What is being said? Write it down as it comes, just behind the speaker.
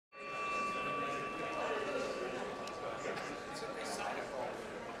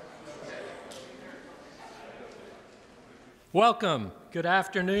Welcome. Good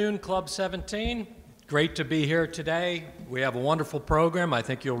afternoon, Club 17. Great to be here today. We have a wonderful program I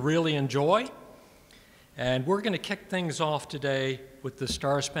think you'll really enjoy. And we're going to kick things off today with the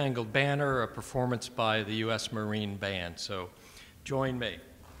Star Spangled Banner, a performance by the U.S. Marine Band. So join me.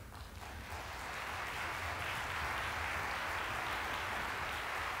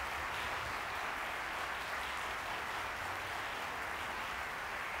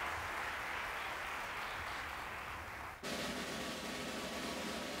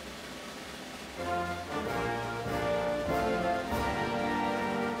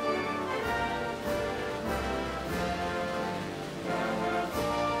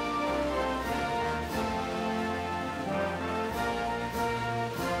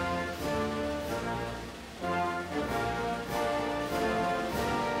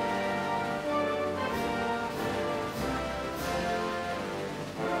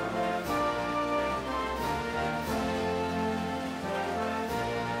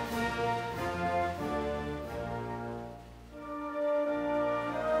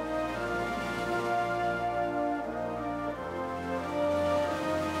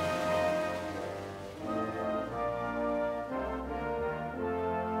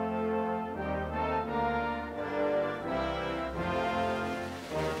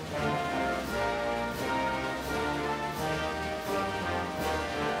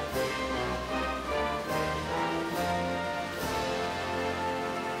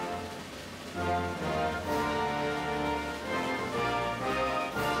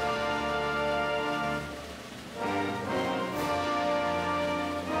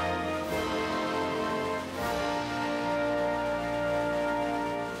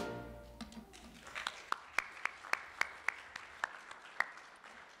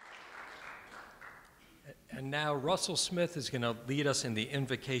 And now Russell Smith is going to lead us in the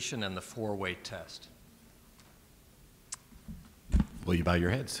invocation and the four-way test. Will you bow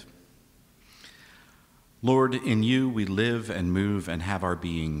your heads? Lord, in you we live and move and have our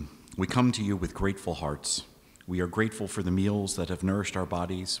being. We come to you with grateful hearts. We are grateful for the meals that have nourished our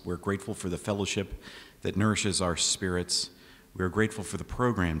bodies. We're grateful for the fellowship that nourishes our spirits. We are grateful for the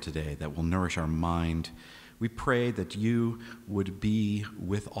program today that will nourish our mind. We pray that you would be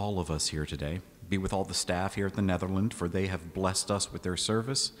with all of us here today. Be with all the staff here at the Netherlands, for they have blessed us with their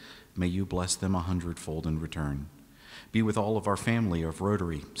service. May you bless them 100-fold in return. Be with all of our family of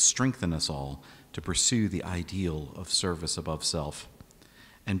Rotary. Strengthen us all to pursue the ideal of service above self.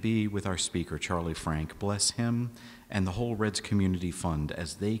 And be with our speaker, Charley Frank. Bless him and the whole Reds Community Fund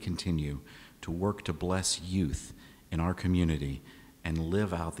as they continue to work to bless youth in our community and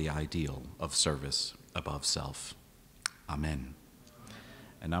live out the ideal of service above self. Amen.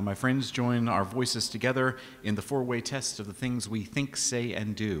 And now, my friends, join our voices together in the four-way test of the things we think, say,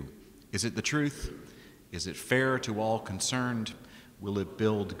 and do. Is it the truth? Is it fair to all concerned? Will it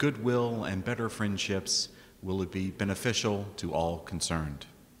build goodwill and better friendships? Will it be beneficial to all concerned?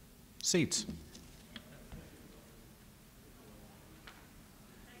 Seats.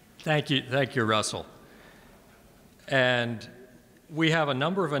 Thank you, Russell. And we have a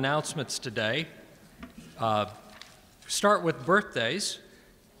number of announcements today. Start with birthdays.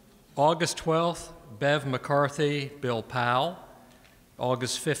 August 12th, Bev McCarthy, Bill Powell.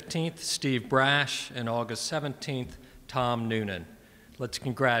 August 15th, Steve Brash. And August 17th, Tom Noonan. Let's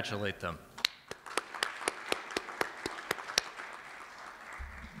congratulate them.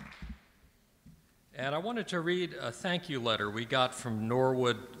 And I wanted to read a thank you letter we got from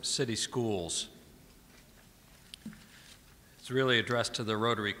Norwood City Schools. It's really addressed to the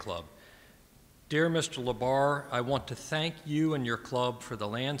Rotary Club. Dear Mr. LeBar, I want to thank you and your club for the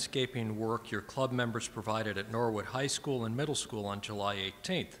landscaping work your club members provided at Norwood High School and Middle School on July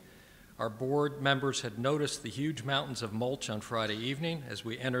 18th. Our board members had noticed the huge mountains of mulch on Friday evening as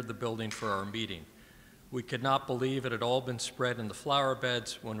we entered the building for our meeting. We could not believe it had all been spread in the flower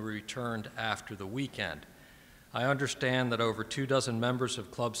beds when we returned after the weekend. I understand that over 24 members of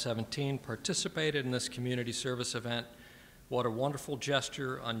Club 17 participated in this community service event. What a wonderful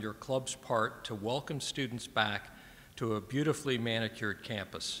gesture on your club's part to welcome students back to a beautifully manicured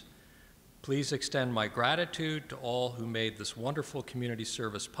campus. Please extend my gratitude to all who made this wonderful community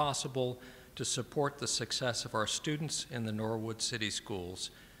service possible to support the success of our students in the Norwood City Schools.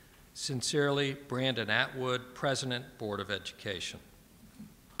 Sincerely, Brandon Atwood, President, Board of Education.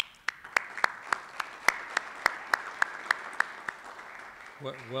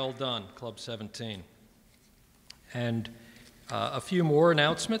 Well done, Club 17. And a few more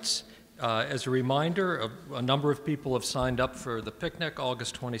announcements. As a reminder, a number of people have signed up for the picnic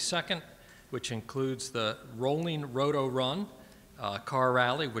August 22nd, which includes the rolling Roto Run. car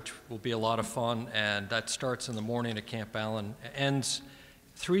rally, which will be a lot of fun, and that starts in the morning at Camp Allen, ends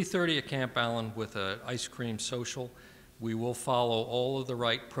 3:30 at Camp Allen with an ice cream social. We will follow all of the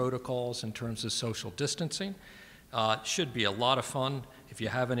right protocols in terms of social distancing. Should be a lot of fun. If you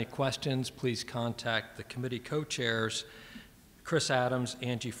have any questions, please contact the committee co-chairs, Chris Adams,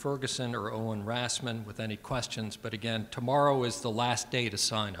 Angie Ferguson, or Owen Rassman with any questions. But again, tomorrow is the last day to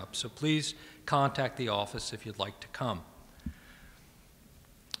sign up, so please contact the office if you'd like to come.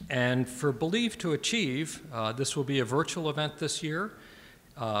 And for Believe to Achieve, this will be a virtual event this year.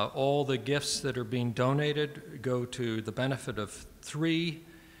 All the gifts that are being donated go to the benefit of 3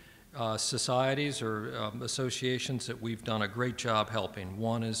 societies or associations that we've done a great job helping.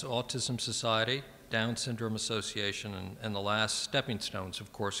 One is Autism Society, Down Syndrome Association, and the last, Stepping Stones,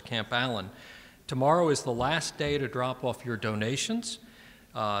 of course, Camp Allen. Tomorrow is the last day to drop off your donations.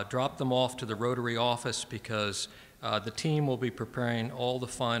 Drop them off to the Rotary office because the team will be preparing all the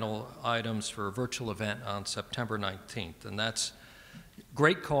final items for a virtual event on September 19th, and that's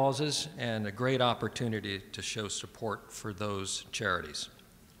great causes and a great opportunity to show support for those charities.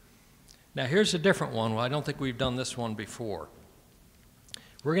 Now here's a different one. Well, I don't think we've done this one before.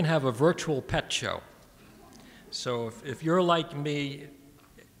 We're going to have a virtual pet show. So if you're like me,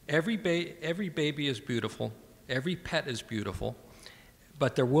 every baby is beautiful, every pet is beautiful,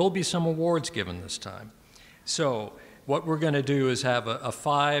 but there will be some awards given this time. So what we're going to do is have a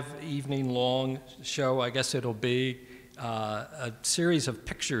 5-evening-long show. I guess it'll be a series of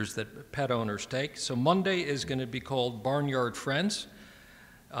pictures that pet owners take. So Monday is going to be called Barnyard Friends.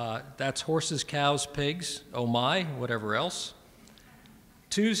 That's horses, cows, pigs, oh my, whatever else.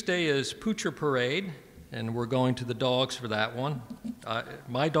 Tuesday is Poocher Parade, and we're going to the dogs for that one.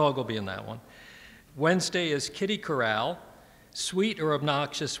 My dog will be in that one. Wednesday is Kitty Corral. Sweet or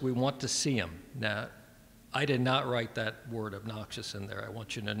obnoxious, we want to see them. Now, I did not write that word obnoxious in there, I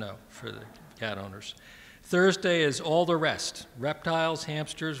want you to know, for the cat owners. Thursday is all the rest. Reptiles,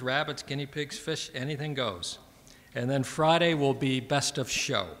 hamsters, rabbits, guinea pigs, fish, anything goes. And then Friday will be best of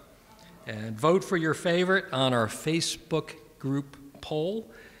show. And vote for your favorite on our Facebook group poll.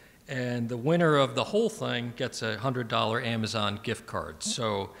 And the winner of the whole thing gets a $100 Amazon gift card.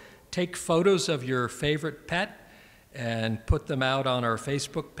 So take photos of your favorite pet and put them out on our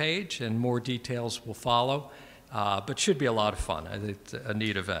Facebook page, and more details will follow. But should be a lot of fun. I think it's a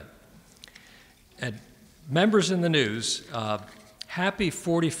neat event. And members in the news, happy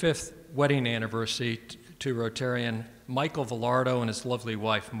 45th wedding anniversary to Rotarian Michael Villardo and his lovely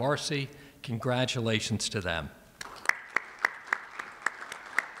wife Marcy. Congratulations to them.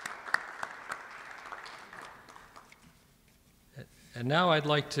 And now I'd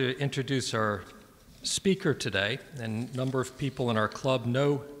like to introduce our speaker today, and a number of people in our club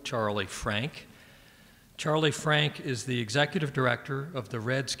know Charley Frank. Charley Frank is the executive director of the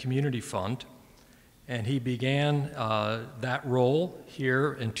Reds Community Fund, and he began that role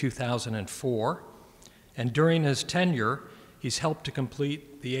here in 2004. And during his tenure, he's helped to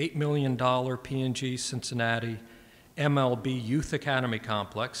complete the $8 million P&G Cincinnati MLB Youth Academy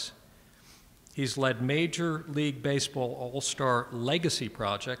Complex. He's led Major League Baseball All-Star Legacy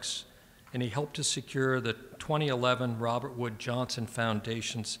projects, and he helped to secure the 2011 Robert Wood Johnson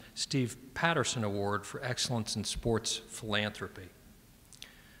Foundation's Steve Patterson Award for Excellence in Sports Philanthropy.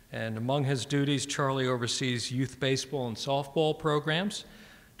 And among his duties, Charley oversees youth baseball and softball programs,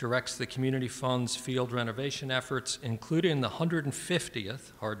 directs the Community Fund's field renovation efforts, including the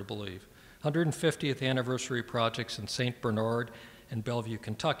 150th, hard to believe, 150th anniversary projects in St. Bernard and Bellevue,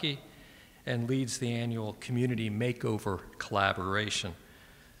 Kentucky, and leads the annual Community Makeover Collaboration.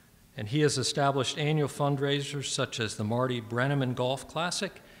 And he has established annual fundraisers such as the Marty Brenneman Golf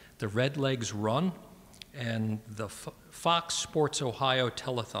Classic, the Red Legs Run, and the Fox Sports Ohio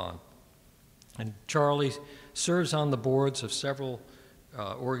Telethon. And Charley serves on the boards of several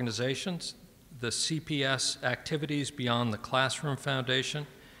organizations, the CPS Activities Beyond the Classroom Foundation,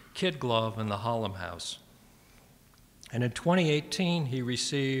 Kid Glove, and the Hallam House. And in 2018, he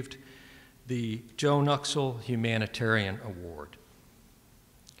received the Joe Nuxel Humanitarian Award.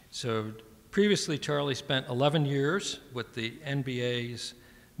 So previously, Charley spent 11 years with the NBA's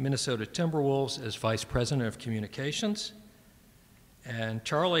Minnesota Timberwolves as Vice President of Communications. And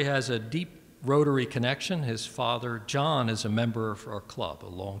Charley has a deep Rotary connection. His father, John, is a member of our club, a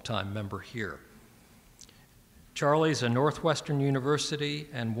longtime member here. Charley's a Northwestern University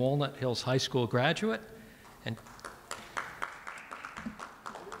and Walnut Hills High School graduate. And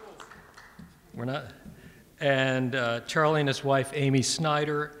Charley and his wife, Amy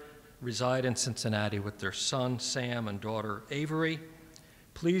Snyder, reside in Cincinnati with their son, Sam, and daughter, Avery.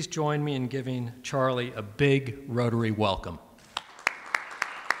 Please join me in giving Charley a big Rotary welcome.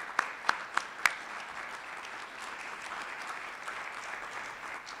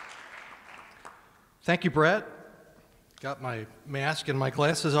 Thank you, Brett. Got my mask and my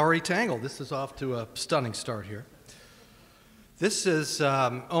glasses already tangled. This is off to a stunning start here. This is,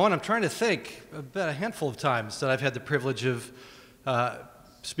 Owen, I'm trying to think, about a handful of times that I've had the privilege of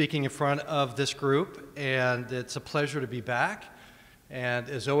speaking in front of this group, and it's a pleasure to be back. And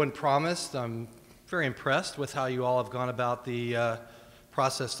as Owen promised, I'm very impressed with how you all have gone about the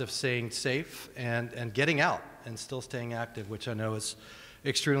process of staying safe and getting out and still staying active, which I know is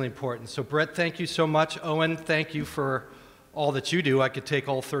extremely important. So Brett, thank you so much. Owen, thank you for all that you do. I could take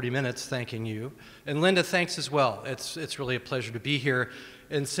all 30 minutes thanking you. And Linda, thanks as well. It's really a pleasure to be here.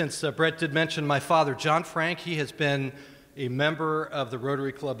 And since Brett did mention my father, John Frank, he has been a member of the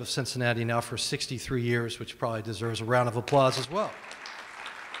Rotary Club of Cincinnati now for 63 years, which probably deserves a round of applause as well.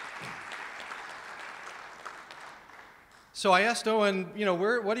 So I asked Owen,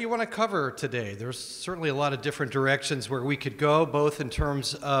 what do you want to cover today? There's certainly a lot of different directions where we could go, both in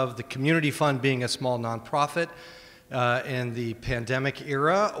terms of the community fund being a small nonprofit in the pandemic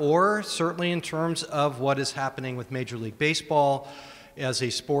era, or certainly in terms of what is happening with Major League Baseball as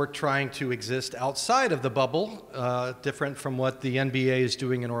a sport trying to exist outside of the bubble, different from what the NBA is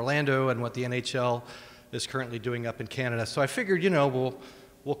doing in Orlando and what the NHL is currently doing up in Canada. So I figured,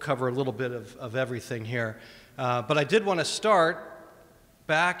 we'll cover a little bit of everything here. But I did want to start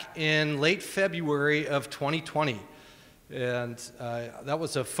back in late February of 2020. And that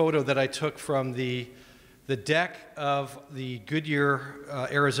was a photo that I took from the deck of the Goodyear,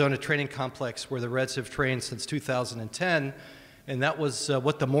 Arizona training complex where the Reds have trained since 2010. And that was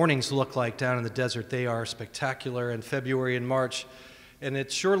what the mornings look like down in the desert. They are spectacular in February and March. And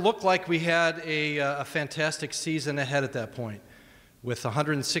it sure looked like we had a fantastic season ahead at that point, with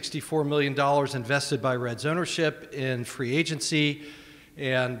 $164 million invested by Reds ownership in free agency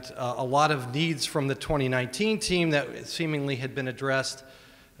and a lot of needs from the 2019 team that seemingly had been addressed.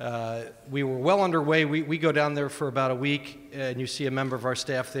 We were well underway. We go down there for about a week, and you see a member of our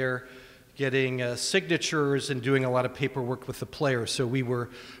staff there getting signatures and doing a lot of paperwork with the players. So we were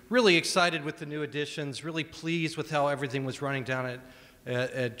really excited with the new additions, really pleased with how everything was running down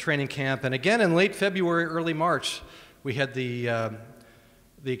at training camp. And again, in late February, early March, we had the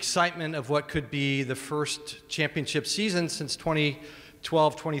excitement of what could be the first championship season since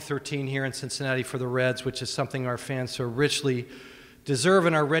 2012, 2013 here in Cincinnati for the Reds, which is something our fans so richly deserve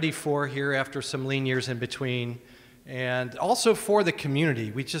and are ready for here after some lean years in between. And also for the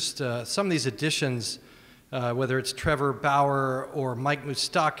community. We just, some of these additions, whether it's Trevor Bauer or Mike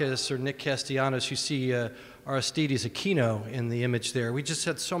Moustakas or Nick Castellanos, you see Aristides Aquino in the image there. We just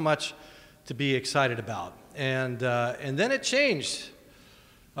had so much to be excited about. And then it changed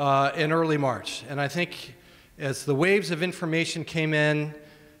in early March. And I think as the waves of information came in,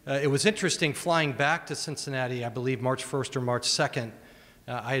 it was interesting flying back to Cincinnati, I believe March 1st or March 2nd.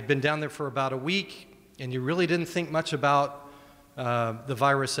 I had been down there for about a week, and you really didn't think much about the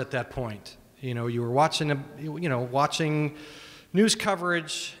virus at that point. You were watching, watching news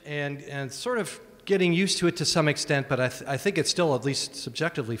coverage and sort of getting used to it to some extent, but I think it still, at least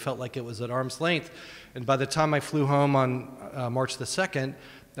subjectively, felt like it was at arm's length. And by the time I flew home on March the 2nd,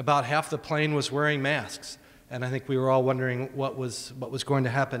 about half the plane was wearing masks. And I think we were all wondering what was going to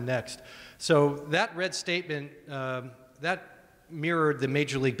happen next. So that Red statement, that mirrored the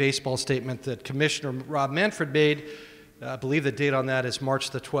Major League Baseball statement that Commissioner Rob Manfred made. I believe the date on that is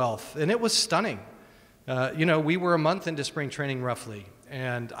March the 12th. And it was stunning. We were a month into spring training roughly.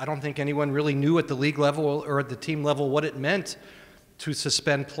 And I don't think anyone really knew at the league level or at the team level what it meant to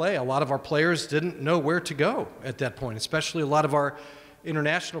suspend play. A lot of our players didn't know where to go at that point, especially a lot of our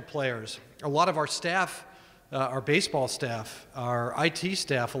international players. A lot of our staff, our baseball staff, our IT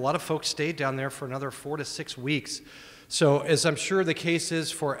staff, a lot of folks stayed down there for another 4 to 6 weeks. So as I'm sure the case is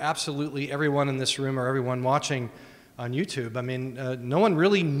for absolutely everyone in this room or everyone watching on YouTube, I mean, no one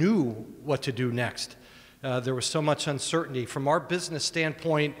really knew what to do next. There was so much uncertainty. From our business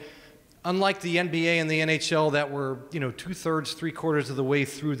standpoint, unlike the NBA and the NHL that were, 2/3, 3/4 of the way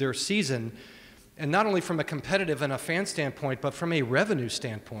through their season, and not only from a competitive and a fan standpoint, but from a revenue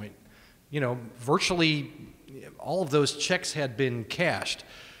standpoint, virtually all of those checks had been cashed.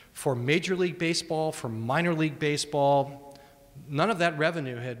 For Major League Baseball, for minor league baseball, none of that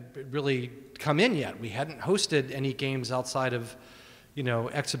revenue had really come in yet. We hadn't hosted any games outside of,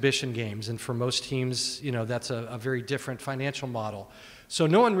 exhibition games. And for most teams, that's a very different financial model. So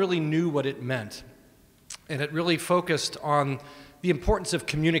no one really knew what it meant. And it really focused on the importance of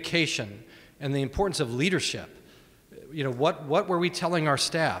communication and the importance of leadership. What were we telling our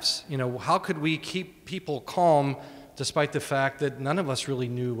staffs? How could we keep people calm despite the fact that none of us really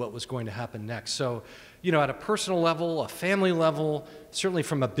knew what was going to happen next. So, you know, at a personal level, a family level, certainly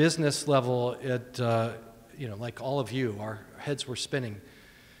from a business level, it, you know, like all of you, our heads were spinning.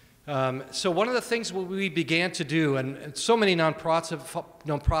 So one of the things we began to do, and so many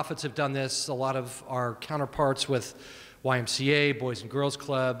nonprofits have done this, a lot of our counterparts with YMCA, Boys and Girls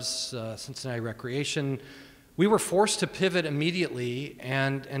Clubs, Cincinnati Recreation, we were forced to pivot immediately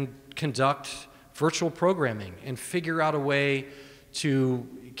and conduct virtual programming and figure out a way to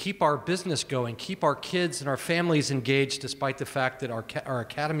keep our business going, keep our kids and our families engaged despite the fact that our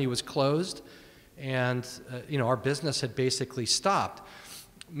academy was closed and you know, our business had basically stopped.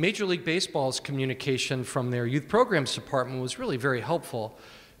 Major League Baseball's communication from their youth programs department was really very helpful.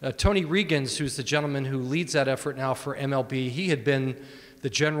 Tony Regans, who's the gentleman who leads that effort now for MLB, he had been the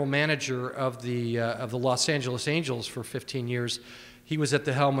general manager of the Los Angeles Angels for 15 years. He was at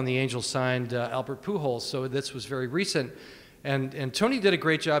the helm when the Angels signed Albert Pujols, so this was very recent. And Tony did a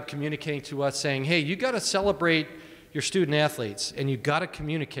great job communicating to us, saying, hey, you got to celebrate your student athletes, and you got to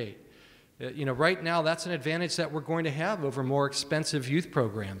communicate. You know, right now, that's an advantage that we're going to have over more expensive youth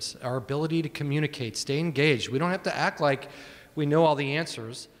programs, our ability to communicate, stay engaged. We don't have to act like we know all the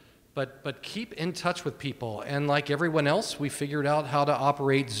answers, but keep in touch with people. And like everyone else, we figured out how to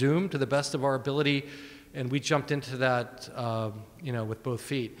operate Zoom to the best of our ability, and we jumped into that, you know, with both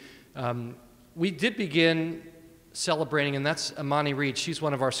feet. We did begin celebrating, and that's Amani Reed. She's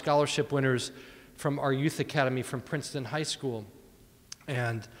one of our scholarship winners from our youth academy from Princeton High School.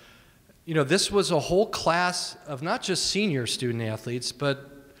 And you know, this was a whole class of not just senior student athletes,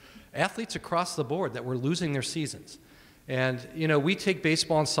 but athletes across the board that were losing their seasons. And, you know, we take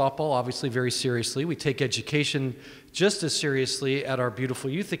baseball and softball obviously very seriously. We take education just as seriously at our beautiful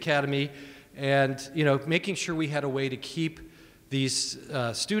youth academy. And, you know, making sure we had a way to keep these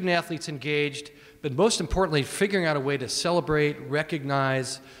student athletes engaged, but most importantly, figuring out a way to celebrate,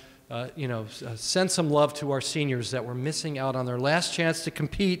 recognize, you know, send some love to our seniors that were missing out on their last chance to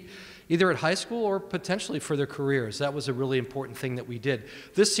compete either at high school or potentially for their careers. That was a really important thing that we did.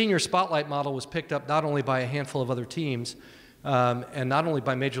 This senior spotlight model was picked up not only by a handful of other teams and not only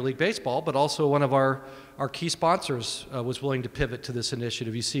by Major League Baseball, but also one of our key sponsors was willing to pivot to this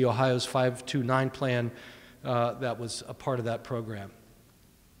initiative. You see Ohio's 529 plan that was a part of that program.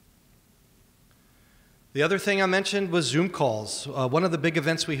 The other thing I mentioned was Zoom calls. One of the big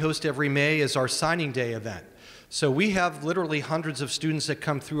events we host every May is our signing day event. So we have literally hundreds of students that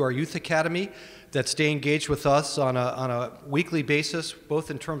come through our youth academy that stay engaged with us on a weekly basis,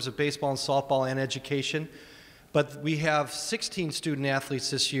 both in terms of baseball and softball and education. But we have 16 student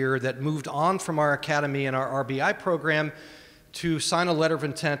athletes this year that moved on from our academy and our RBI program to sign a letter of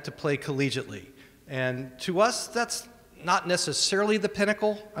intent to play collegiately. And to us, that's not necessarily the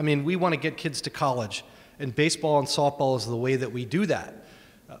pinnacle. I mean, we want to get kids to college, and baseball and softball is the way that we do that.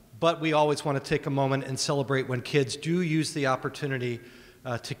 But we always want to take a moment and celebrate when kids do use the opportunity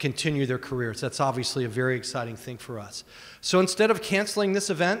to continue their careers. That's obviously a very exciting thing for us. So instead of canceling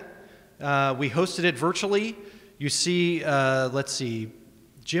this event, we hosted it virtually. You see, let's see,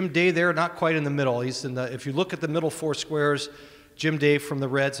 Jim Day there, not quite in the middle. He's in the, if you look at the middle four squares, Jim Day from the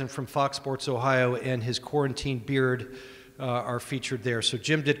Reds and from Fox Sports Ohio, and his quarantine beard are featured there. So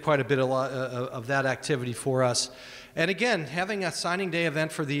Jim did quite a bit of that activity for us. And again, having a signing day event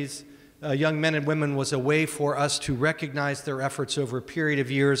for these young men and women was a way for us to recognize their efforts over a period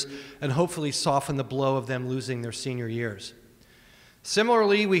of years and hopefully soften the blow of them losing their senior years.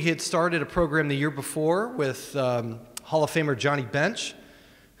 Similarly, we had started a program the year before with Hall of Famer Johnny Bench,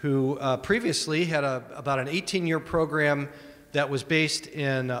 who previously had about an 18-year program that was based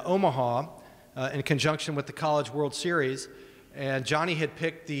in Omaha in conjunction with the College World Series. And Johnny had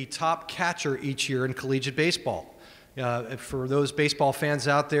picked the top catcher each year in collegiate baseball. For those baseball fans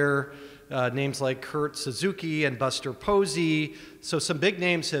out there, names like Kurt Suzuki and Buster Posey. So some big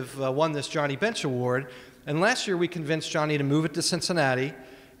names have won this Johnny Bench Award. And last year we convinced Johnny to move it to Cincinnati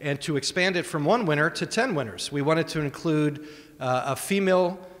and to expand it from 1 winner to 10 winners. We wanted to include a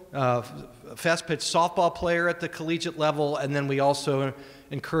female fast-pitch softball player at the collegiate level, and then we also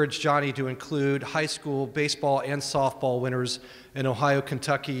encouraged Johnny to include high school baseball and softball winners in Ohio,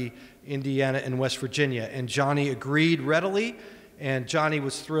 Kentucky, Indiana, and West Virginia. And Johnny agreed readily, and Johnny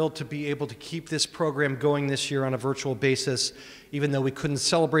was thrilled to be able to keep this program going this year on a virtual basis, even though we couldn't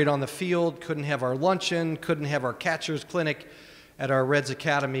celebrate on the field, couldn't have our luncheon, couldn't have our catcher's clinic at our Reds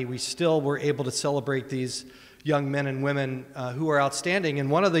Academy. We still were able to celebrate these young men and women who are outstanding. And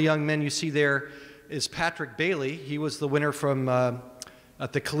one of the young men you see there is Patrick Bailey. He was the winner from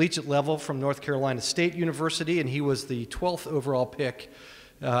at the collegiate level from North Carolina State University, and he was the 12th overall pick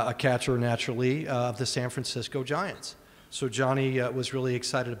a catcher naturally, of the San Francisco Giants. So Johnny was really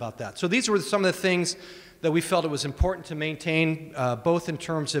excited about that. So these were some of the things that we felt it was important to maintain, both in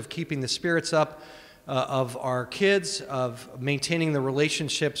terms of keeping the spirits up of our kids, of maintaining the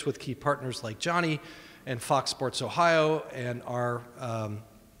relationships with key partners like Johnny and Fox Sports Ohio, and our,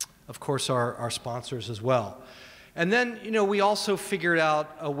 of course, our sponsors as well. And then, we also figured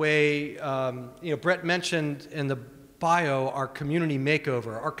out a way, Brett mentioned in the bio our community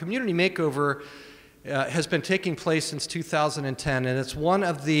makeover. Our community makeover has been taking place since 2010, and it's one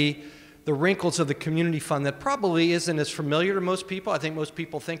of the wrinkles of the community fund that probably isn't as familiar to most people. I think most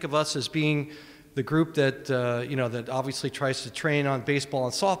people think of us as being the group that, that obviously tries to train on baseball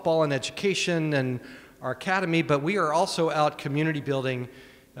and softball and education and our academy, but we are also out community building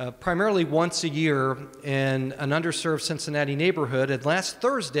primarily once a year in an underserved Cincinnati neighborhood. And last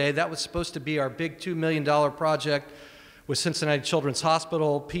Thursday, that was supposed to be our big $2 million project with Cincinnati Children's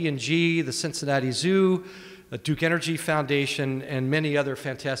Hospital, P&G, the Cincinnati Zoo, the Duke Energy Foundation, and many other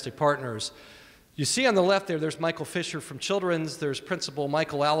fantastic partners. You see on the left there's Michael Fisher from Children's, there's Principal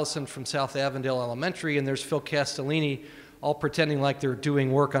Michael Allison from South Avondale Elementary, and there's Phil Castellini, all pretending like they're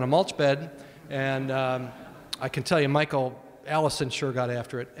doing work on a mulch bed. And I can tell you, Michael Allison sure got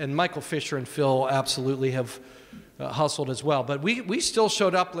after it. And Michael Fisher and Phil absolutely have hustled as well. But we still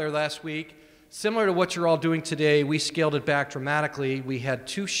showed up there last week. Similar to what you're all doing today, we scaled it back dramatically. We had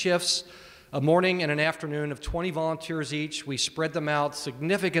 2 shifts, a morning and an afternoon of 20 volunteers each. We spread them out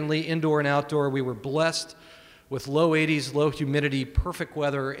significantly indoor and outdoor. We were blessed with low 80s, low humidity, perfect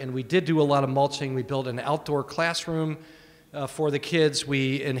weather, and we did do a lot of mulching. We built an outdoor classroom for the kids.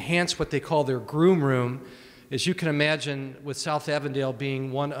 We enhanced what they call their groom room. As you can imagine, with South Avondale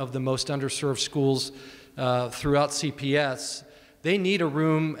being one of the most underserved schools throughout CPS, they need a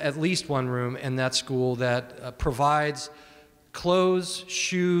room, at least one room in that school that provides clothes,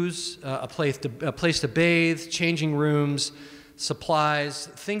 shoes, a place to bathe, changing rooms, supplies,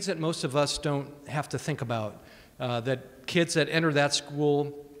 things that most of us don't have to think about, that kids that enter that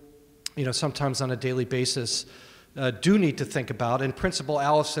school, sometimes on a daily basis, do need to think about. And Principal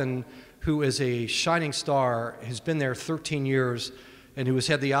Allison, who is a shining star, has been there 13 years, and who has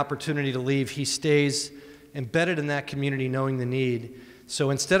had the opportunity to leave, he stays embedded in that community, knowing the need. So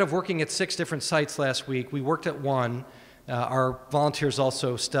instead of working at 6 different sites last week, we worked at one. Our volunteers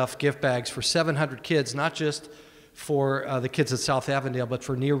also stuffed gift bags for 700 kids, not just for the kids at South Avondale, but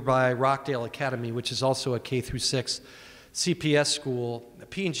for nearby Rockdale Academy, which is also a K-6 CPS school.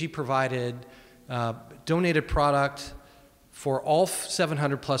 P&G provided donated product for all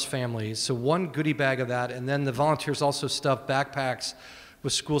 700 plus families, so 1 goodie bag of that, and then the volunteers also stuffed backpacks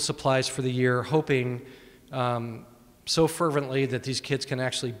with school supplies for the year, hoping so fervently that these kids can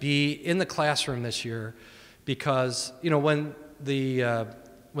actually be in the classroom this year. Because when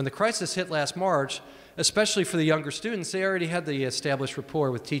the crisis hit last March, especially for the younger students, they already had the established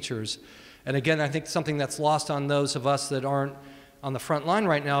rapport with teachers. And again, I think something that's lost on those of us that aren't on the front line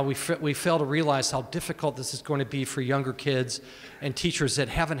right now, we fail to realize how difficult this is going to be for younger kids and teachers that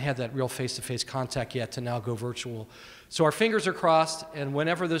haven't had that real face-to-face contact yet to now go virtual. So our fingers are crossed, and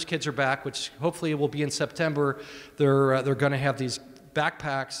whenever those kids are back, which hopefully will be in September, they're going to have these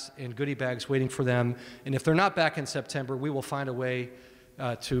backpacks and goodie bags waiting for them. And if they're not back in September, we will find a way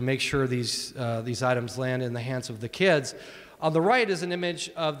to make sure these items land in the hands of the kids. On the right is an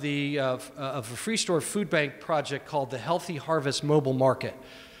image of a Free Store Food Bank project called the Healthy Harvest Mobile Market.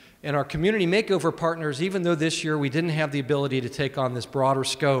 And our community makeover partners, even though this year we didn't have the ability to take on this broader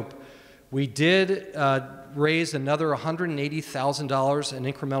scope, we did raise another $180,000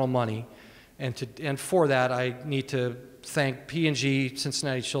 in incremental money. And for that, I need to thank P&G,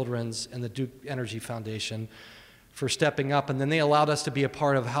 Cincinnati Children's, and the Duke Energy Foundation for stepping up. And then they allowed us to be a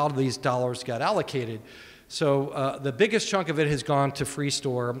part of how these dollars got allocated. So the biggest chunk of it has gone to Free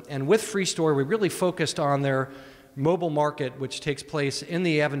Store. And with Free Store, we really focused on their mobile market, which takes place in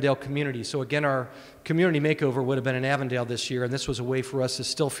the Avondale community. So again, our community makeover would have been in Avondale this year, and this was a way for us to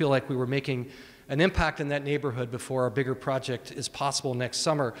still feel like we were making an impact in that neighborhood before our bigger project is possible next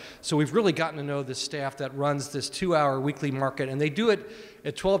summer. So we've really gotten to know the staff that runs this 2-hour weekly market, and they do it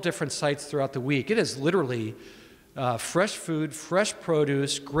at 12 different sites throughout the week. It is literally fresh food, fresh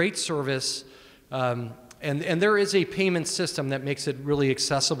produce, great service, and there is a payment system that makes it really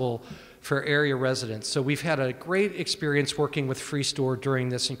accessible for area residents. So we've had a great experience working with Free Store during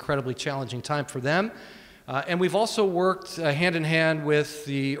this incredibly challenging time for them. And we've also worked hand in hand with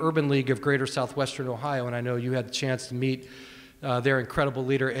the Urban League of Greater Southwestern Ohio, and I know you had the chance to meet their incredible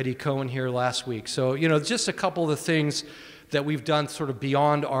leader, Eddie Cohen, here last week. So, just a couple of the things that we've done sort of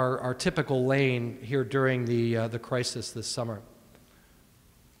beyond our typical lane here during the crisis this summer.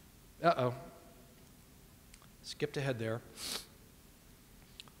 Uh-oh. Skipped ahead there.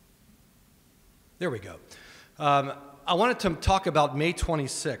 There we go. I wanted to talk about May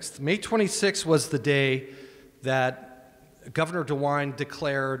 26th. May 26th was the day that Governor DeWine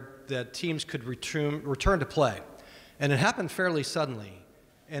declared that teams could return to play. And it happened fairly suddenly.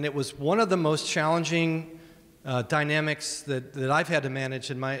 And it was one of the most challenging dynamics that I've had to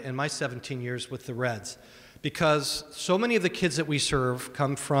manage in my 17 years with the Reds, because so many of the kids that we serve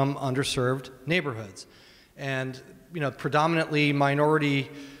come from underserved neighborhoods. And, predominantly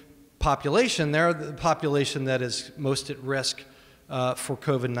minority population, they're the population that is most at risk for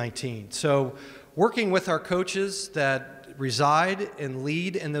COVID-19. So working with our coaches that reside and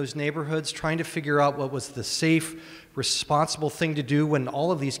lead in those neighborhoods, trying to figure out what was the safe, responsible thing to do when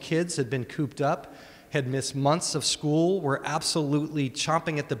all of these kids had been cooped up, had missed months of school, were absolutely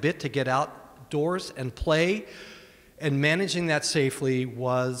chomping at the bit to get outdoors and play. And managing that safely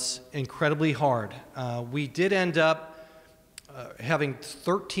was incredibly hard. We did end up having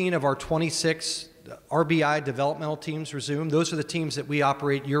 13 of our 26 RBI developmental teams resume. Those are the teams that we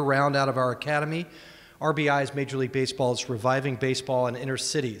operate year-round out of our academy. RBI is Major League Baseball's reviving baseball in inner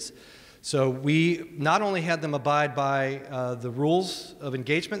cities. So we not only had them abide by the rules of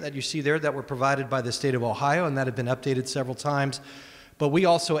engagement that you see there that were provided by the state of Ohio and that have been updated several times, but we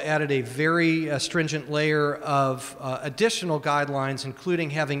also added a very stringent layer of additional guidelines, including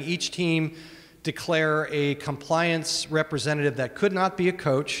having each team declare a compliance representative that could not be a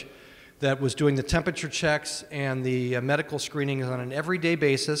coach, that was doing the temperature checks and the medical screenings on an everyday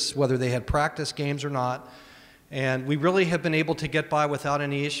basis, whether they had practice games or not. And we really have been able to get by without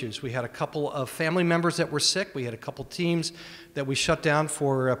any issues. We had a couple of family members that were sick. We had a couple teams that we shut down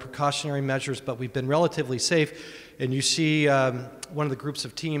for precautionary measures, but we've been relatively safe. And you see one of the groups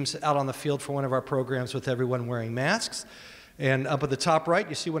of teams out on the field for one of our programs with everyone wearing masks. And up at the top right,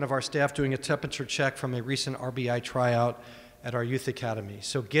 you see one of our staff doing a temperature check from a recent RBI tryout at our youth academy.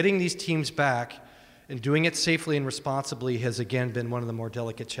 So getting these teams back and doing it safely and responsibly has again been one of the more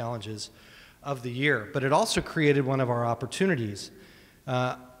delicate challenges of the year. But it also created one of our opportunities.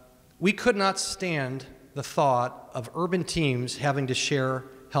 We could not stand the thought of urban teams having to share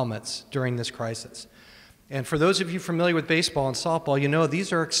helmets during this crisis. And for those of you familiar with baseball and softball, you know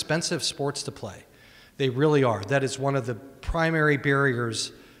these are expensive sports to play. They really are. That is one of the primary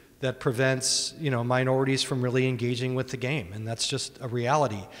barriers that prevents, minorities from really engaging with the game, and that's just a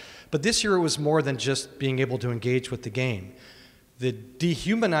reality. But this year it was more than just being able to engage with the game. The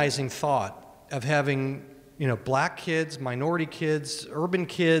dehumanizing thought of having, black kids, minority kids, urban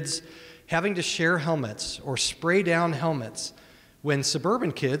kids having to share helmets or spray down helmets when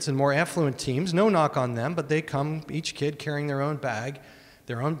suburban kids and more affluent teams, no knock on them, but they come, each kid carrying their own bag,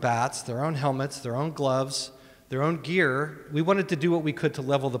 their own bats, their own helmets, their own gloves, their own gear. We wanted to do what we could to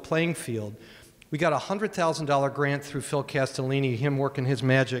level the playing field. We got a $100,000 grant through Phil Castellini, him working his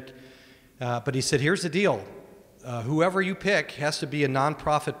magic, but he said, here's the deal. Whoever you pick has to be a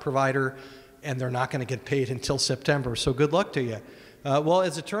nonprofit provider, and they're not going to get paid until September, so good luck to you. Well,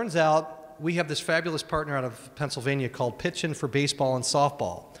 as it turns out, we have this fabulous partner out of Pennsylvania called Pitchin' for Baseball and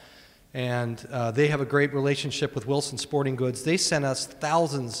Softball, and they have a great relationship with Wilson Sporting Goods. They sent us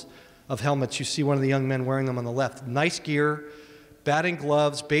thousands of helmets. You see one of the young men wearing them on the left. Nice gear, batting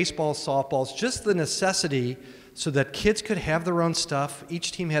gloves, baseballs, softballs, just the necessity so that kids could have their own stuff.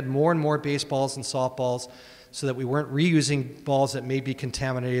 Each team had more and more baseballs and softballs so that we weren't reusing balls that may be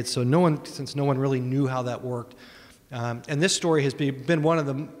contaminated. So since no one really knew how that worked. And this story has been one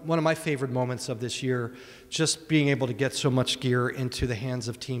of my favorite moments of this year, just being able to get so much gear into the hands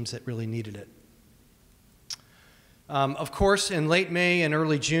of teams that really needed it. Of course, in late May and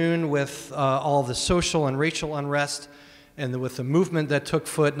early June, with all the social and racial unrest and with the movement that took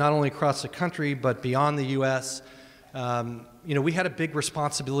foot not only across the country but beyond the U.S., we had a big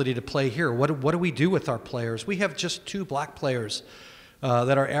responsibility to play here. What do we do with our players? We have just 2 black players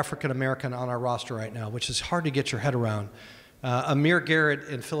that are African American on our roster right now, which is hard to get your head around. Amir Garrett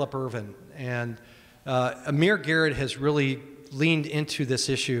and Philip Irvin. And Amir Garrett has really leaned into this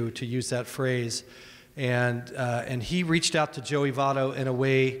issue, to use that phrase, and he reached out to Joey Votto in a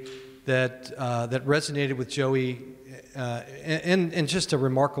way that resonated with Joey in just a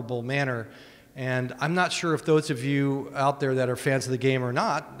remarkable manner. And I'm not sure if those of you out there that are fans of the game or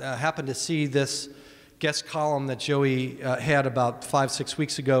not happen to see this guest column that Joey had about 5-6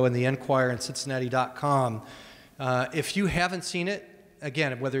 weeks ago in the Enquirer and Cincinnati.com. If you haven't seen it,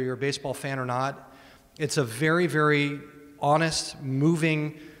 again, whether you're a baseball fan or not, it's a very, very honest,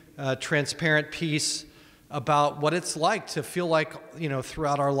 moving, transparent piece about what it's like to feel like,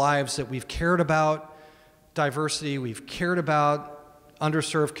 throughout our lives that we've cared about diversity, we've cared about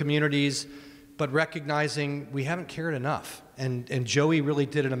underserved communities, but recognizing we haven't cared enough. And Joey really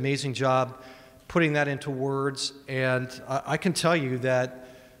did an amazing job putting that into words. And I can tell you that,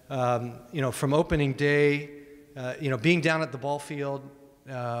 from opening day, being down at the ball field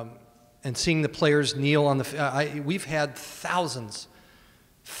and seeing the players kneel on the we've had thousands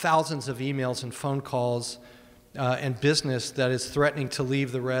of emails and phone calls and business that is threatening to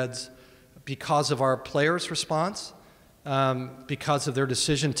leave the Reds because of our players' response, because of their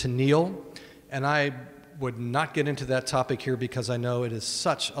decision to kneel. And I would not get into that topic here because I know it is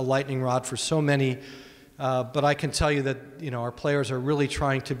such a lightning rod for so many. But I can tell you that our players are really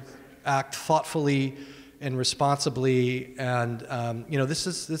trying to act thoughtfully and responsibly. And this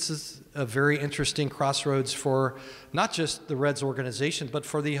is a very interesting crossroads for not just the Reds organization, but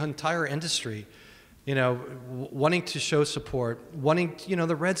for the entire industry. Wanting to show support,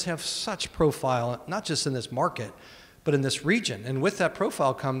 the Reds have such profile, not just in this market, but in this region. And with that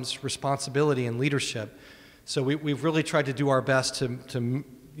profile comes responsibility and leadership. So we've really tried to do our best to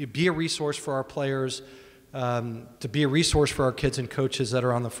be a resource for our players, to be a resource for our kids and coaches that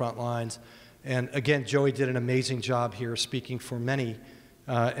are on the front lines. And again, Joey did an amazing job here speaking for many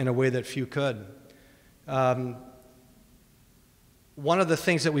in a way that few could. One of the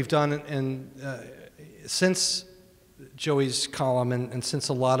things that we've done since Joey's column and since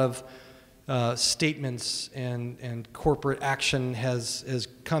a lot of statements and corporate action has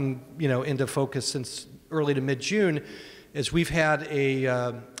come into focus since early to mid-June is we've had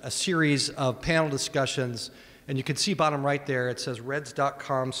a series of panel discussions, and you can see bottom right there it says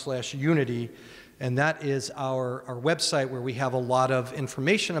reds.com/unity, and that is our website where we have a lot of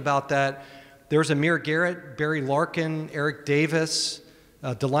information about that. There's Amir Garrett, Barry Larkin, Eric Davis,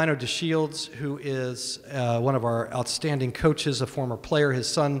 Delino DeShields, who is one of our outstanding coaches, a former player. His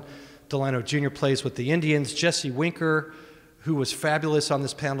son, Delino Jr., plays with the Indians. Jesse Winker, who was fabulous on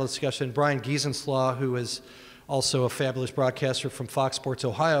this panel discussion. Brian Giesenslaw, who is also a fabulous broadcaster from Fox Sports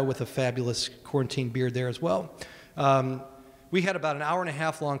Ohio with a fabulous quarantine beard there as well. We had about an hour and a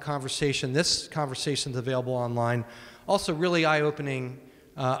half long conversation. This conversation is available online. Also really eye-opening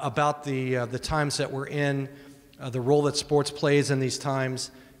about the times that we're in, the role that sports plays in these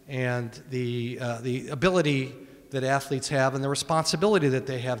times, and the ability that athletes have and the responsibility that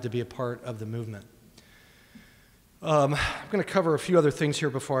they have to be a part of the movement. I'm going to cover a few other things here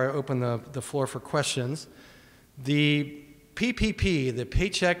before I open the floor for questions. The PPP, the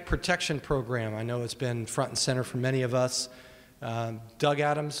Paycheck Protection Program, I know it's been front and center for many of us. Doug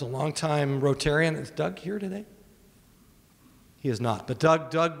Adams, a longtime Rotarian. Is Doug here today? He is not. But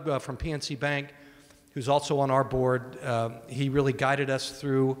Doug from PNC Bank, who's also on our board, he really guided us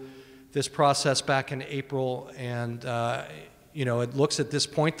through this process back in April. And, it looks at this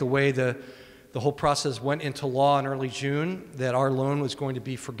point, the way the whole process went into law in early June, that our loan was going to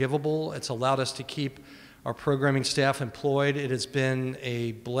be forgivable. It's allowed us to keep our programming staff employed. It has been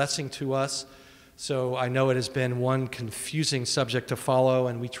a blessing to us. So I know it has been one confusing subject to follow,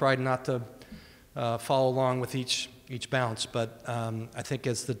 and we tried not to follow along with each bounce. But I think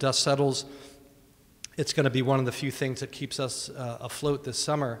as the dust settles, it's going to be one of the few things that keeps us afloat this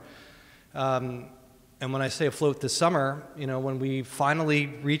summer. And when I say afloat this summer, when we finally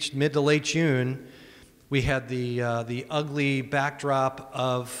reached mid to late June, we had the ugly backdrop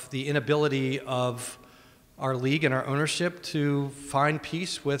of the inability of our league and our ownership to find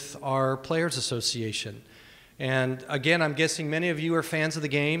peace with our Players Association. And again, I'm guessing many of you are fans of the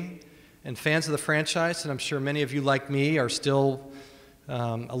game and fans of the franchise, and I'm sure many of you, like me, are still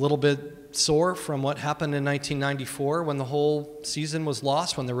a little bit sore from what happened in 1994 when the whole season was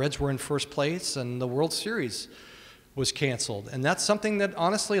lost, when the Reds were in first place and the World Series was canceled. And that's something that,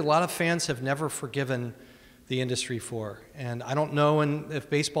 honestly, a lot of fans have never forgiven the industry for. And I don't know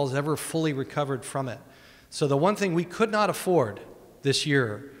if baseball's ever fully recovered from it. So the one thing we could not afford this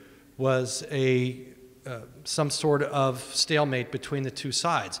year was some sort of stalemate between the two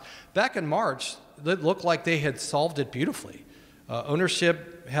sides. Back in March, it looked like they had solved it beautifully.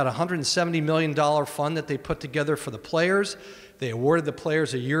 Ownership had a $170 million fund that they put together for the players. They awarded the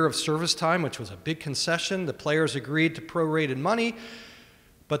players a year of service time, which was a big concession. The players agreed to prorated money,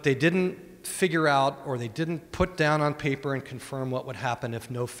 but they didn't figure out, or they didn't put down on paper and confirm what would happen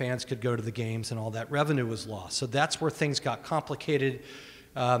if no fans could go to the games and all that revenue was lost. So that's where things got complicated.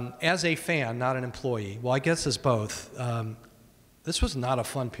 As a fan, not an employee, well, I guess as both, this was not a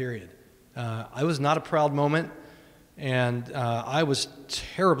fun period. I was not a proud moment, and I was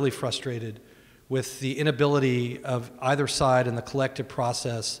terribly frustrated with the inability of either side in the collective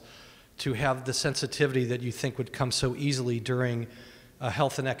process to have the sensitivity that you think would come so easily during a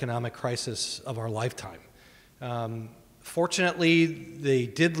health and economic crisis of our lifetime. Fortunately, they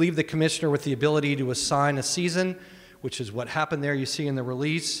did leave the commissioner with the ability to assign a season, which is what happened there. You see in the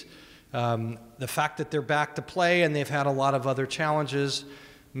release. The fact that they're back to play and they've had a lot of other challenges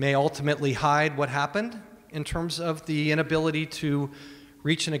may ultimately hide what happened in terms of the inability to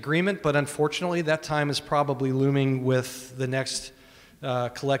reach an agreement, but unfortunately that time is probably looming with the next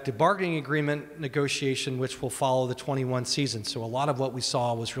collective bargaining agreement negotiation, which will follow the 21 season. So a lot of what we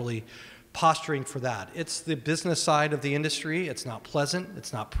saw was really posturing for that. It's the business side of the industry. It's not pleasant.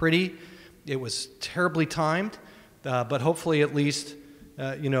 It's not pretty. It was terribly timed, but hopefully at least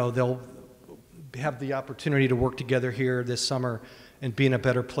they'll have the opportunity to work together here this summer and be in a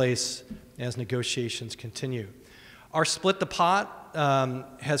better place as negotiations continue. Our Split the Pot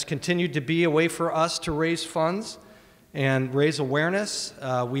has continued to be a way for us to raise funds and raise awareness.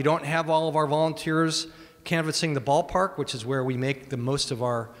 We don't have all of our volunteers canvassing the ballpark, which is where we make the most of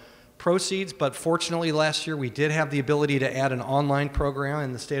our proceeds, but fortunately last year we did have the ability to add an online program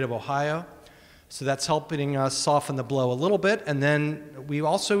in the state of Ohio. So that's helping us soften the blow a little bit. And then we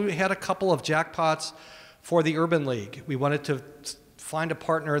also had a couple of jackpots for the Urban League. We wanted to find a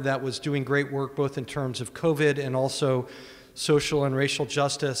partner that was doing great work both in terms of COVID and also social and racial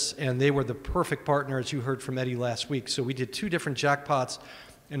justice, and they were the perfect partner, as you heard from Eddie last week. So we did 2 different jackpots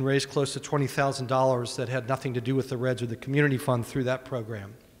and raised close to $20,000 that had nothing to do with the Reds or the community fund through that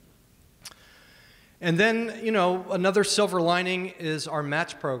program. And then, another silver lining is our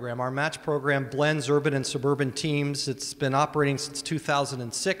match program. Our match program blends urban and suburban teams. It's been operating since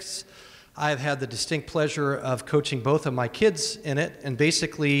 2006. I've had the distinct pleasure of coaching both of my kids in it, and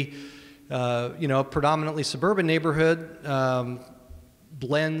basically, predominantly suburban neighborhood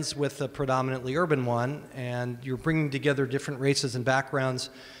blends with a predominantly urban one, and you're bringing together different races and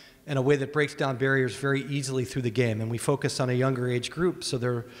backgrounds in a way that breaks down barriers very easily through the game. And we focus on a younger age group, so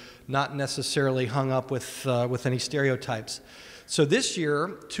they're not necessarily hung up with any stereotypes. So this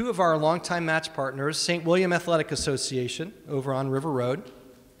year, 2 of our longtime match partners, St. William Athletic Association over on River Road,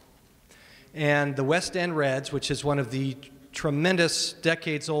 and the West End Reds, which is one of the tremendous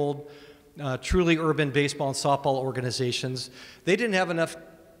decades-old, truly urban baseball and softball organizations, they didn't have enough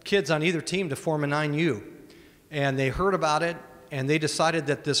kids on either team to form a 9U. And they heard about it, and they decided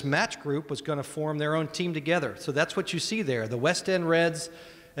that this match group was going to form their own team together. So that's what you see there. The West End Reds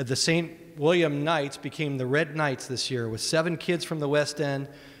and the St. William Knights became the Red Knights this year, with 7 kids from the West End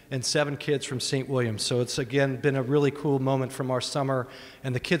and 7 kids from St. William. So it's, again, been a really cool moment from our summer,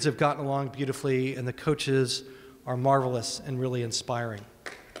 and the kids have gotten along beautifully, and the coaches are marvelous and really inspiring.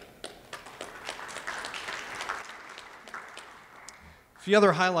 A few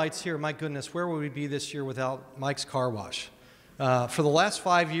other highlights here. My goodness, where would we be this year without Mike's Car Wash? For the last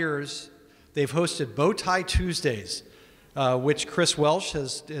 5 years, they've hosted Bow Tie Tuesdays, which Chris Welsh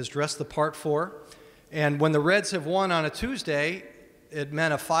has dressed the part for. And when the Reds have won on a Tuesday, it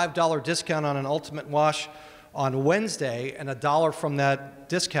meant a $5 discount on an Ultimate Wash on Wednesday, and $1 from that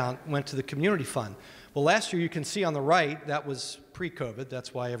discount went to the community fund. Well, last year, you can see on the right, that was pre-COVID.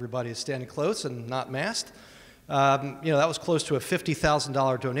 That's why everybody is standing close and not masked. That was close to a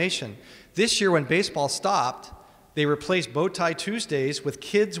 $50,000 donation. This year, when baseball stopped, they replaced Bow Tie Tuesdays with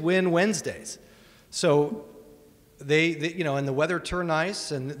Kids Win Wednesdays. So and the weather turned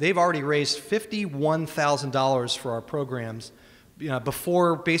nice, and they've already raised $51,000 for our programs,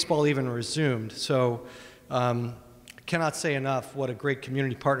 before baseball even resumed. So cannot say enough what a great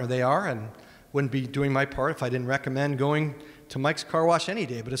community partner they are, and wouldn't be doing my part if I didn't recommend going to Mike's Car Wash any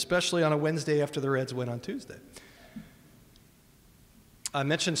day, but especially on a Wednesday after the Reds win on Tuesday. I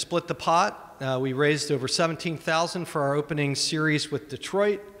mentioned Split the Pot. We raised over $17,000 for our opening series with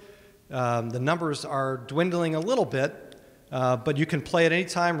Detroit. The numbers are dwindling a little bit, but you can play at any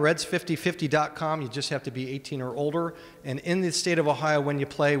time. Reds5050.com. You just have to be 18 or older. And in the state of Ohio, when you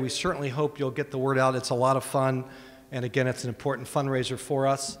play, we certainly hope you'll get the word out. It's a lot of fun, and again, it's an important fundraiser for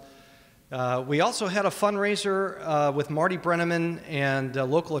us. We also had a fundraiser with Marty Brenneman and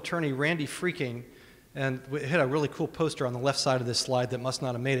local attorney Randy Freaking, and we had a really cool poster on the left side of this slide that must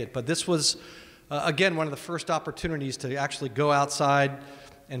not have made it. But this was, again, one of the first opportunities to actually go outside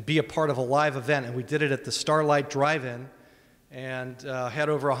and be a part of a live event, and we did it at the Starlight Drive-In, and had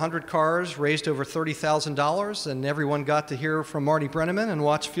over 100 cars, raised over $30,000, and everyone got to hear from Marty Brenneman and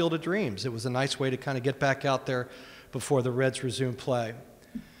watch Field of Dreams. It was a nice way to kind of get back out there before the Reds resumed play.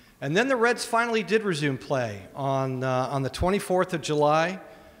 And then the Reds finally did resume play on the 24th of July.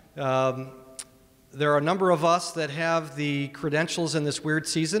 There are a number of us that have the credentials in this weird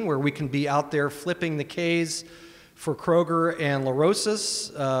season where we can be out there flipping the Ks for Kroger and La Rosa's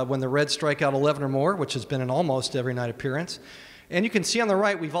when the Reds strike out 11 or more, which has been an almost every night appearance. And you can see on the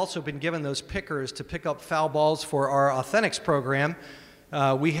right, we've also been given those pickers to pick up foul balls for our Authentics program.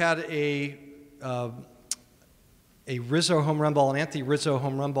 We had a Rizzo home run ball, an Anthony Rizzo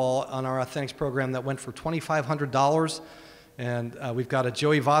home run ball on our Authentics program that went for $2,500. And we've got a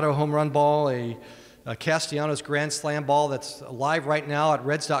Joey Votto home run ball, a Castellanos Grand Slam ball that's live right now at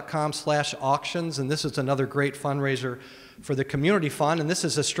reds.com/auctions. And this is another great fundraiser for the community fund. And this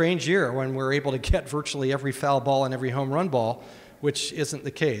is a strange year when we're able to get virtually every foul ball and every home run ball, which isn't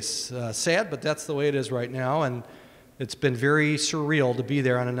the case. Sad, but that's the way it is right now. And it's been very surreal to be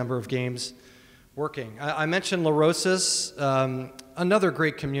there on a number of games working. I mentioned La Rosa's, another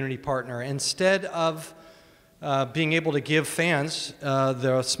great community partner. Instead of being able to give fans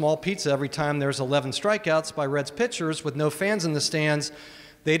the small pizza every time there's 11 strikeouts by Reds pitchers with no fans in the stands,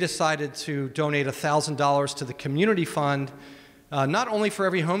 they decided to donate $1,000 to the community fund, not only for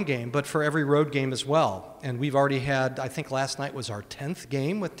every home game, but for every road game as well. And we've already had, I think last night was our 10th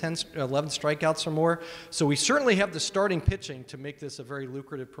game with 11 strikeouts or more. So we certainly have the starting pitching to make this a very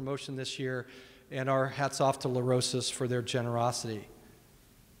lucrative promotion this year, and our hats off to La Rosa's for their generosity.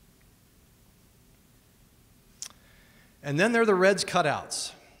 And then there are the Reds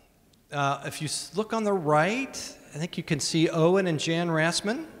cutouts. If you look on the right, I think you can see Owen and Jan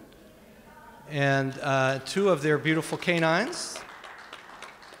Rassman and two of their beautiful canines.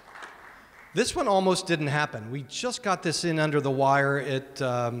 This one almost didn't happen. We just got this in under the wire.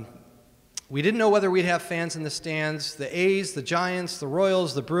 We didn't know whether we'd have fans in the stands. The A's, the Giants, the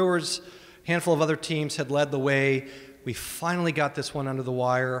Royals, the Brewers, a handful of other teams had led the way. We finally got this one under the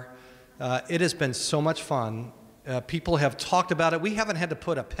wire. It has been so much fun. People have talked about it. We haven't had to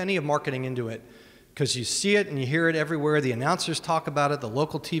put a penny of marketing into it because you see it and you hear it everywhere. The announcers talk about it. The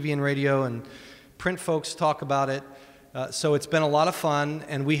local TV and radio and print folks talk about it. So it's been a lot of fun,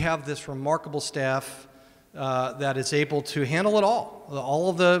 and we have this remarkable staff that is able to handle it all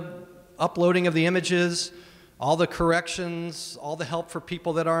of the uploading of the images, all the corrections, all the help for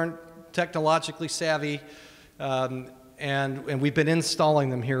people that aren't technologically savvy, and we've been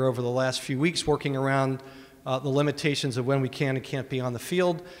installing them here over the last few weeks, working around the limitations of when we can and can't be on the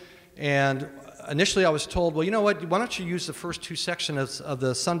field. And initially I was told, well, you know what, why don't you use the first two sections of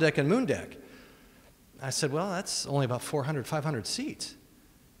the sun deck and moon deck? I said, well, that's only about 400, 500 seats.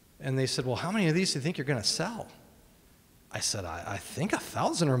 And they said, well, how many of these do you think you're going to sell? I said, I think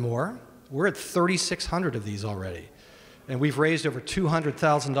 1,000 or more. We're at 3,600 of these already. And we've raised over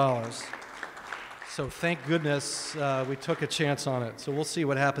 $200,000. So thank goodness we took a chance on it. So we'll see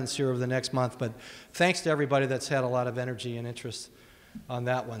what happens here over the next month. But thanks to everybody that's had a lot of energy and interest on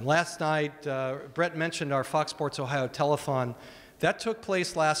that one. Last night, Brett mentioned our Fox Sports Ohio telethon. That took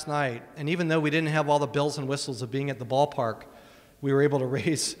place last night, and even though we didn't have all the bells and whistles of being at the ballpark, we were able to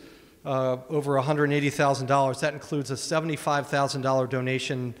raise over $180,000. That includes a $75,000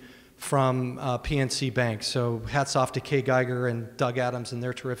 donation from PNC Bank. So hats off to Kay Geiger and Doug Adams and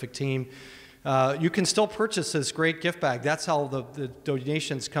their terrific team. You can still purchase this great gift bag. That's how the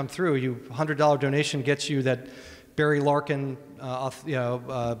donations come through. $100 donation gets you that Barry Larkin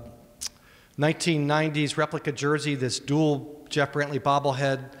 1990s replica jersey, this dual Jeff Brantley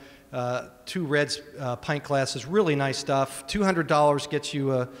bobblehead, two Reds pint glasses, really nice stuff. $200 gets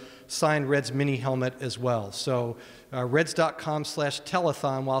you a signed Reds mini helmet as well. So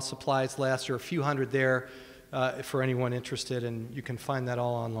reds.com/telethon while supplies last. There are a few hundred there for anyone interested, and you can find that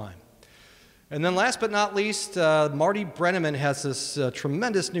all online. And then last but not least, Marty Brenneman has this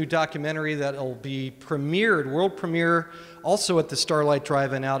tremendous new documentary that will be premiered, world premiere, also at the Starlight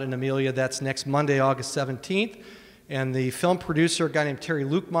Drive-In out in Amelia. That's next Monday, August 17th. And the film producer, a guy named Terry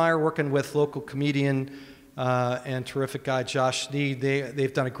Lukemeyer, working with local comedian and terrific guy Josh Sneed,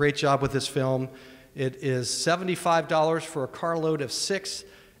 they've done a great job with this film. It is $75 for a carload of 6,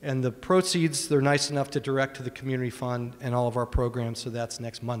 and the proceeds, they're nice enough to direct to the community fund and all of our programs, so that's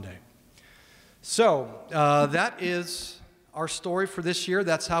next Monday. So that is our story for this year.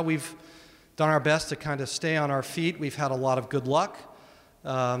 That's how we've done our best to kind of stay on our feet. We've had a lot of good luck.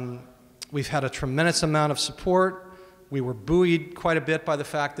 We've had a tremendous amount of support. We were buoyed quite a bit by the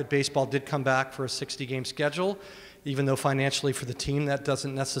fact that baseball did come back for a 60-game schedule, even though financially for the team that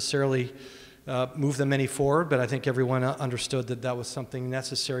doesn't necessarily move them any forward, but I think everyone understood that that was something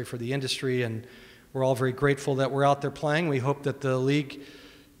necessary for the industry, and we're all very grateful that we're out there playing. We hope that the league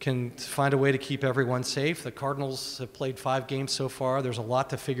can find a way to keep everyone safe. The Cardinals have played 5 games so far. There's a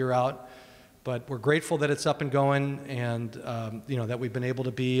lot to figure out, but we're grateful that it's up and going, and that we've been able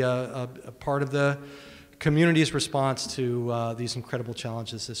to be a part of the community's response to these incredible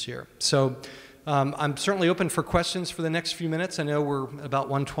challenges this year. So I'm certainly open for questions for the next few minutes. I know we're about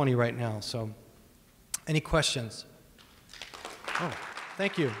 1:20 right now, so any questions? Oh,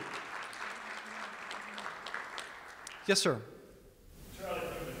 thank you. Yes, sir. Charley,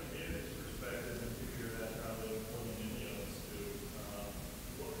 from the community's perspective, and you hear that probably more than any of us do,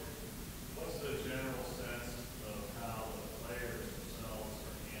 what's the general sense of how the players themselves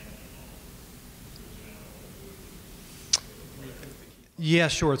are handling all this? Yeah,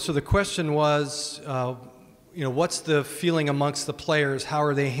 sure. So the question was, what's the feeling amongst the players? How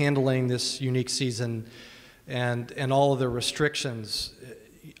are they handling this unique season and all of the restrictions?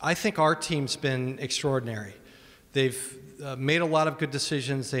 I think our team's been extraordinary. They've made a lot of good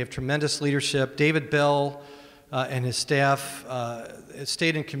decisions. They have tremendous leadership. David Bell and his staff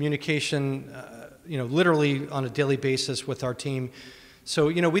stayed in communication, literally on a daily basis with our team. So,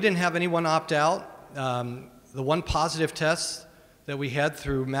 we didn't have anyone opt out. The one positive test that we had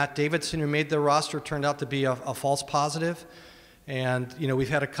through Matt Davidson, who made the roster, turned out to be a false positive. And, we've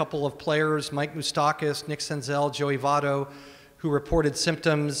had a couple of players, Mike Moustakis, Nick Senzel, Joey Votto, who reported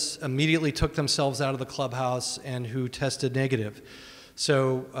symptoms, immediately took themselves out of the clubhouse, and who tested negative.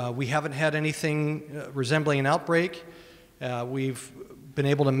 So we haven't had anything resembling an outbreak. We've been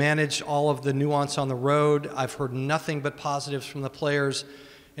able to manage all of the nuance on the road. I've heard nothing but positives from the players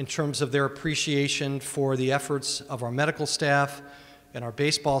in terms of their appreciation for the efforts of our medical staff and our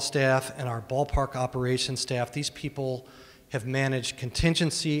baseball staff and our ballpark operations staff. These people have managed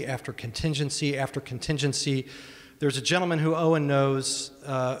contingency after contingency after contingency. There's a gentleman who Owen knows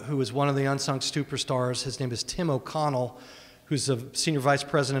who is one of the unsung superstars. His name is Tim O'Connell, who's the Senior Vice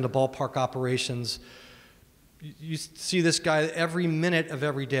President of Ballpark Operations. You see this guy every minute of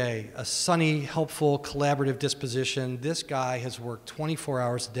every day, a sunny, helpful, collaborative disposition. This guy has worked 24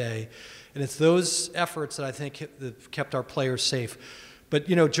 hours a day, and it's those efforts that I think have kept our players safe. But,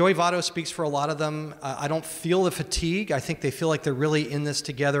 Joey Votto speaks for a lot of them. I don't feel the fatigue. I think they feel like they're really in this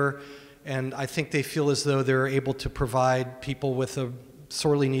together, and I think they feel as though they're able to provide people with a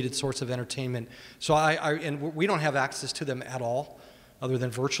sorely needed source of entertainment. So and we don't have access to them at all, other than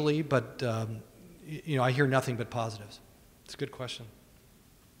virtually, but I hear nothing but positives. It's a good question.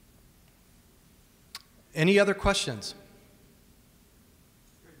 Any other questions?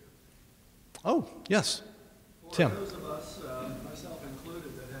 Oh, yes. Tim. For those of us, myself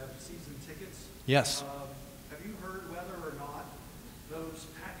included, that have season tickets, Yes. have you heard whether or not those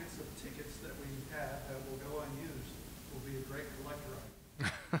packets of tickets that we have that will go unused will be a great collector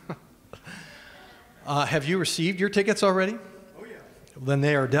item? Have you received your tickets already? Oh, yeah. Then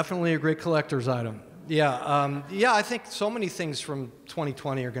they are definitely a great collector's item. Yeah, I think so many things from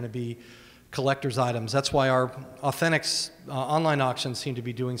 2020 are going to be collector's items. That's why our Authentics online auctions seem to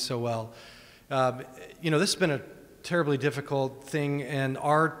be doing so well. This has been a terribly difficult thing, and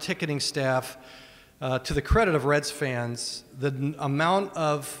our ticketing staff, to the credit of Reds fans, the amount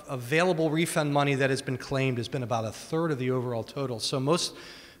of available refund money that has been claimed has been about a third of the overall total. So most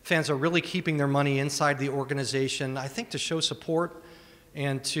fans are really keeping their money inside the organization, I think, to show support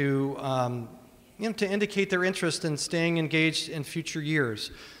and to indicate their interest in staying engaged in future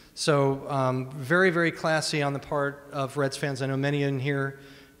years. So very, very classy on the part of Reds fans. I know many in here.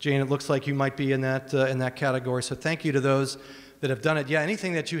 Jane, it looks like you might be in that category. So thank you to those that have done it. Yeah,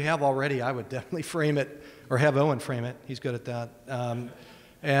 anything that you have already, I would definitely frame it, or have Owen frame it. He's good at that.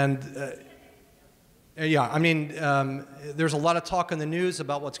 There's a lot of talk in the news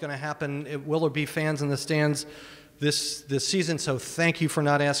about what's going to happen. Will there be fans in the stands this season? So thank you for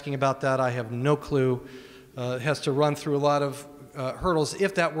not asking about that. I have no clue. It has to run through a lot of hurdles.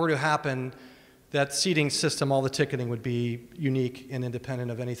 If that were to happen, that seating system, all the ticketing would be unique and independent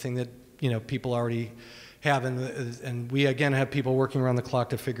of anything that people already have, and we again have people working around the clock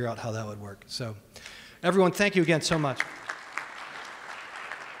to figure out how that would work. So, everyone, thank you again so much.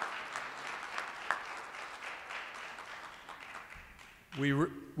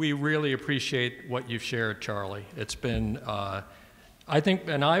 We really appreciate what you've shared, Charley. It's been, I think,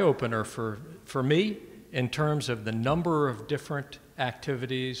 an eye-opener for me in terms of the number of different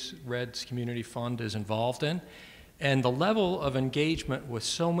activities Reds Community Fund is involved in, and the level of engagement with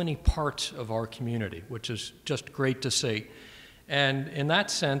so many parts of our community, which is just great to see. And in that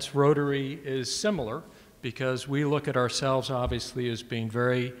sense, Rotary is similar, because we look at ourselves, obviously, as being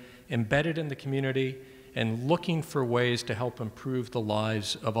very embedded in the community and looking for ways to help improve the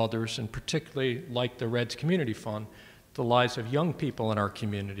lives of others, and particularly, like the Reds Community Fund, the lives of young people in our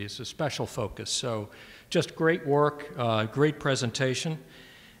community is a special focus. So just great work, great presentation.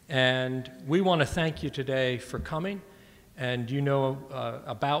 And we want to thank you today for coming. And you know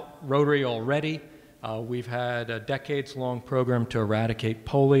about Rotary already. We've had a decades-long program to eradicate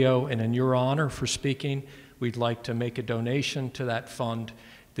polio, and in your honor for speaking, we'd like to make a donation to that fund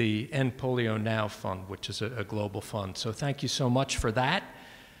the End Polio Now Fund, which is a global fund. So thank you so much for that.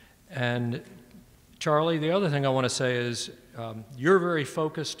 And Charley, the other thing I want to say is you're very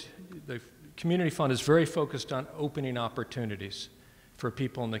focused, the Community Fund is very focused on opening opportunities for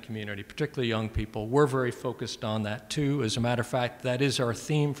people in the community, particularly young people. We're very focused on that too. As a matter of fact, that is our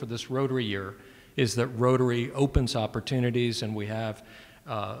theme for this Rotary year, is that Rotary opens opportunities, and we have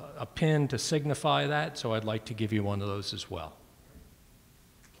a pin to signify that, so I'd like to give you one of those as well.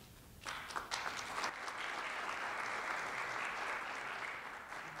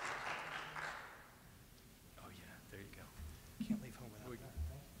 Oh yeah, there you go. Can't leave home without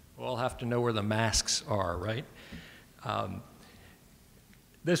that. We'll all have to know where the masks are, right?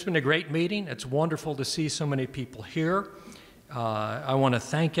 This has been a great meeting. It's wonderful to see so many people here. I want to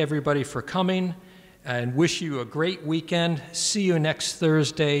thank everybody for coming and wish you a great weekend. See you next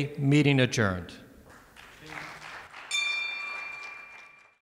Thursday. Meeting adjourned.